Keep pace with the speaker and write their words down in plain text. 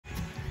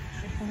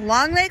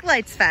Long Lake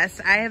Lights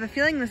Fest. I have a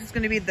feeling this is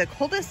going to be the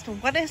coldest,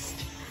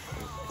 wettest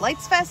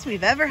Lights Fest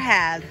we've ever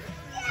had.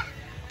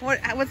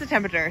 What's the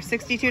temperature?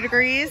 62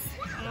 degrees?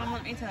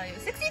 Let me tell you.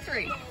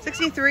 63.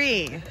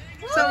 63.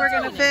 So we're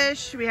going to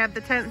fish. We have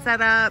the tent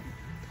set up.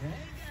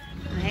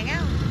 And hang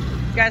out.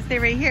 You guys stay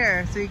right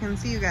here so you can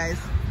see you guys.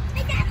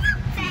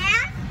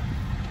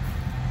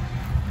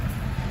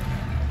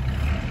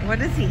 What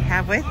does he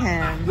have with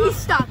him? He's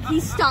stuck.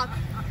 He's stuck.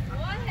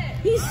 What?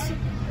 He's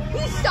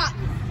stuck.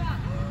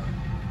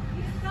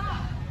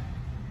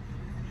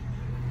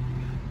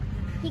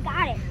 He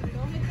got it. Go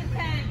hit the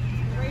tent.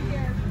 Right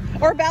here.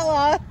 Or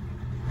Bella.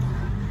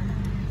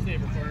 Don't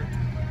hit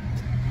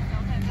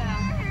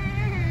that.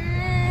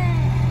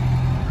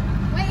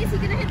 Wait, is he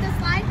gonna hit the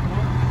slide?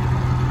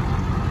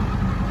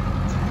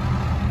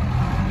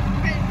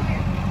 Okay, come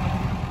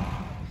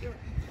here.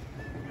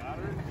 Got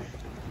her?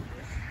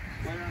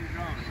 Play her on the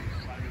ground.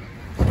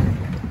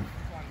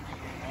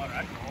 All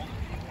right, hold it.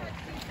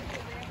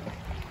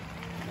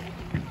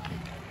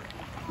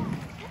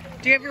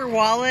 Do you have your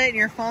wallet and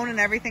your phone and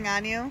everything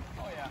on you?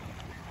 Oh, yeah.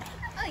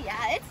 Oh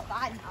yeah, it's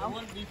fine It now.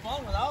 wouldn't be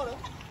fun without it.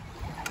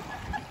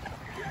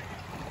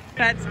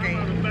 That's great.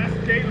 The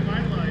best day of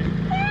my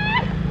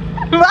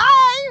life.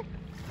 Bye!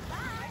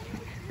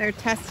 They're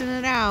testing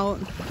it out.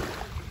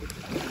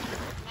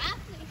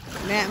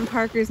 Matt and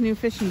Parker's new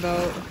fishing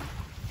boat.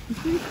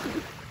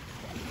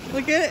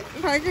 Look at it.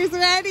 Parker's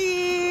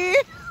ready.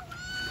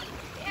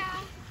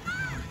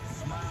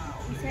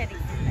 He's heading.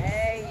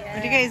 Hey,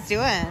 What are you guys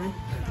doing?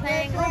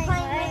 playing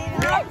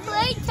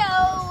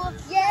Play-Doh.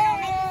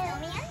 Yeah.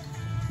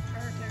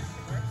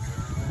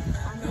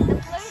 I'm in the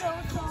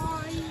Play-Doh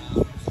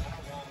toy.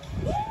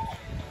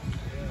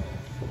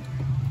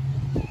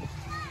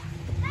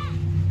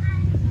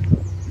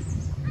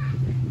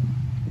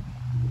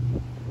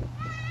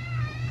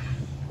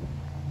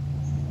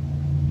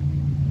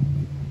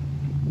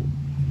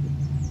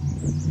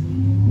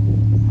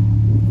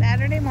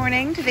 Saturday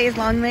morning. Today's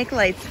Long Lake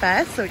Lights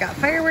Fest. So we got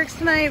fireworks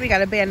tonight. We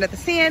got a band at the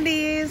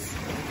Sandies.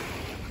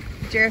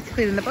 Jared's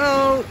cleaning the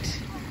boat.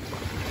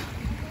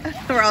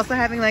 We're also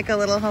having like a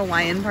little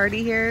Hawaiian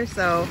party here.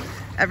 So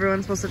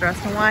everyone's supposed to dress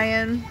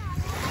Hawaiian.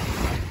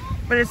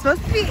 But it's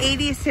supposed to be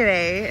 80s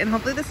today. And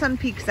hopefully the sun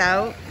peeks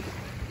out.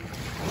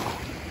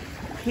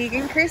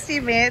 Keegan and Christy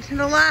made it to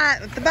the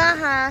lot with the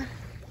Baja.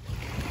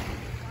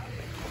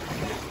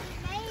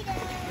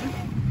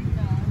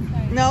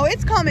 No,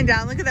 it's calming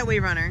down. Look at that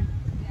wave runner.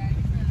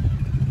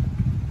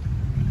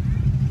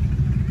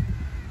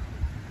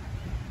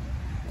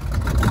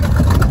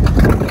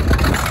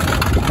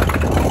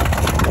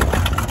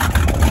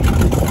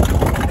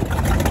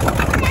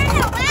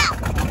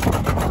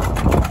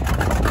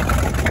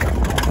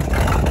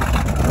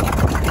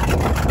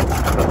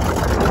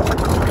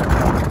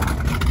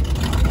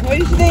 What do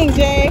you think,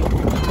 Jay?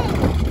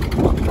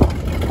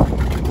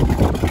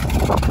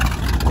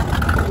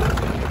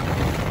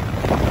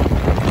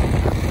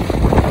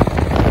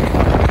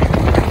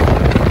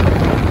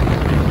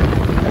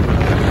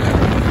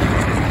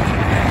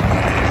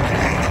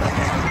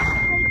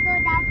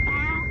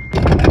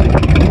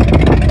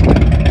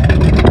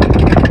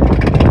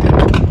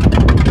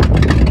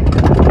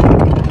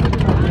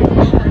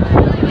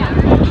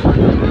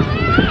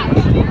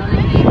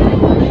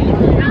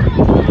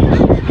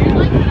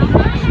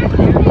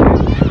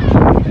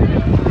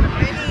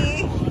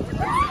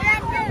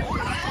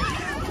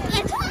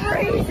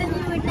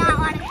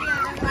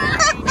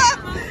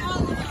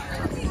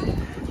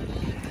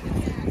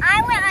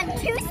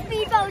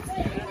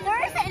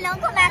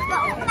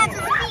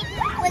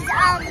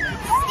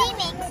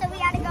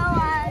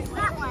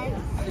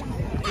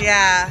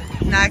 Yeah,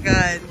 not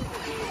good.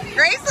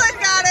 Graceland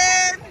got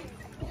it!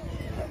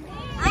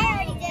 I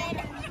already did.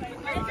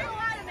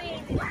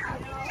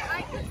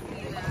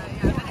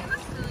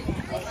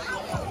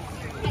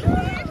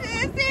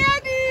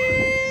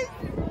 Sandies!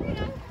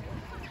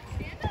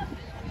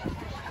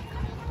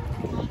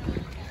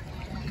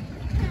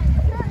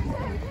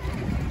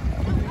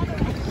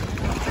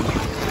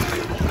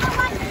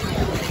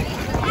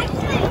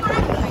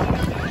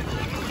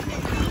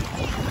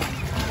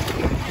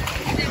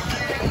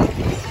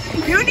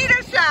 You need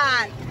a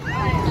shot!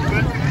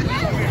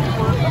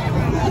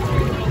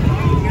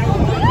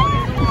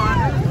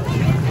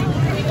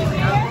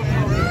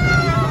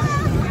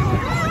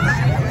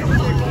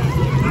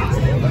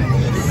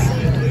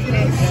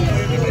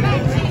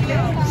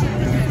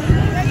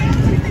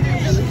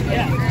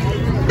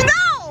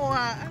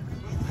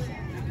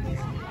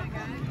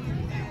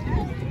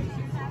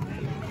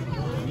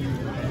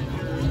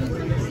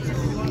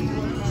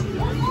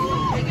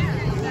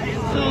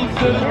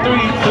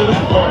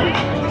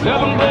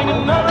 Never bring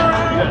another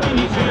round.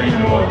 You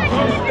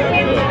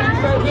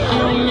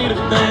don't need a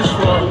dance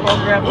floor.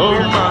 Oh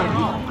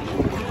my.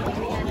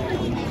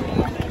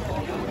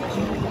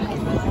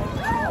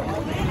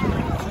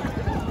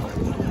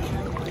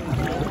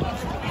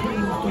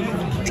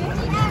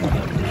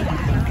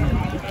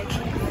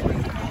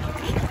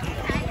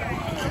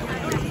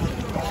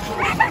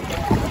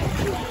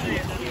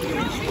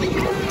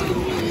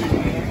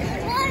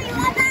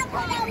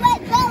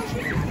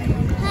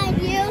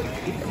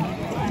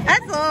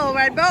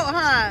 wide boat,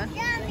 huh?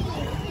 Yummy.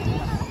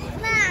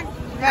 Mom,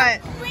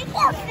 What? we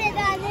can't fit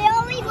on the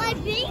only one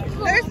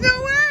people. There's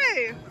no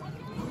way.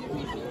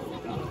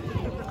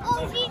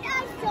 Oh, he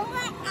does so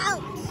let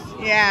out.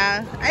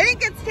 Yeah, I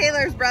think it's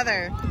Taylor's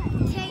brother.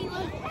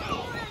 Taylor.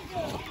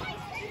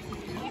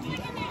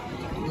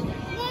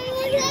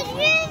 Look at this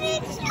movie.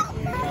 So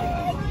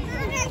good.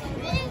 This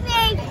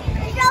movie.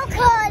 So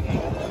good.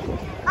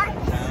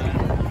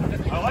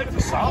 I like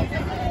the sound. I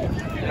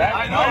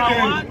know, I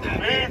want that.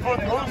 Maybe put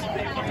those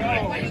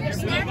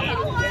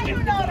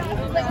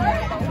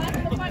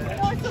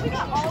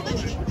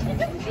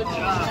Good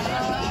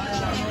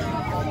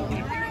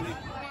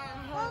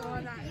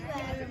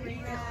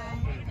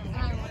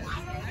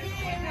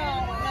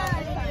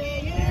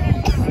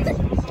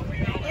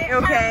You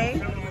okay?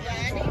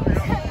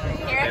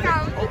 Here it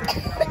comes.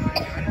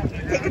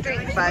 Take a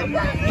drink, bud.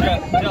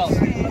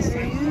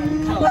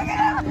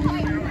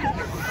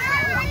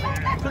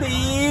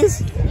 Please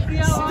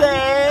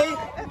stay.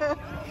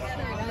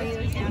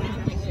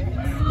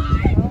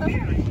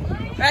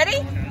 Ready?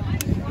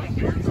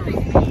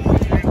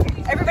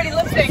 Everybody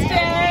lip sync.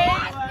 Stay.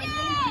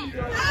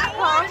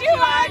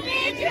 I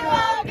need you,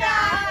 oh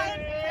God.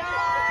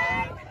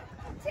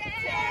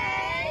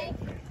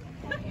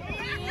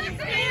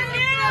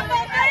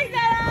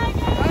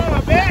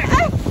 Oh, man.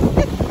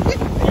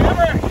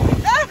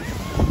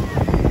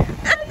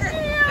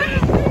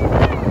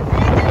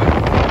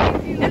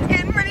 It's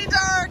getting pretty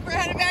dark. We're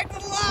headed back to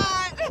the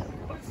lot.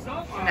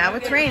 Now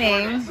it's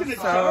raining,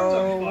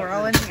 so we're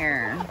all in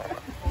here.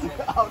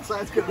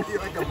 Outside's gonna be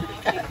like a.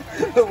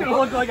 It's gonna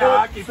look like a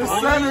hockey The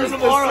field.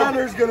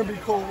 center's gonna be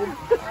cold.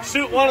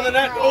 Shoot one of the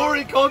net.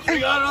 Ori coach, we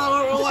got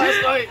another one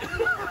last night.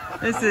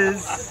 This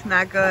is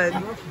not good.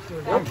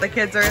 Oh, the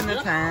kids are in the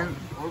tent.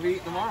 We'll be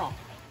eating tomorrow.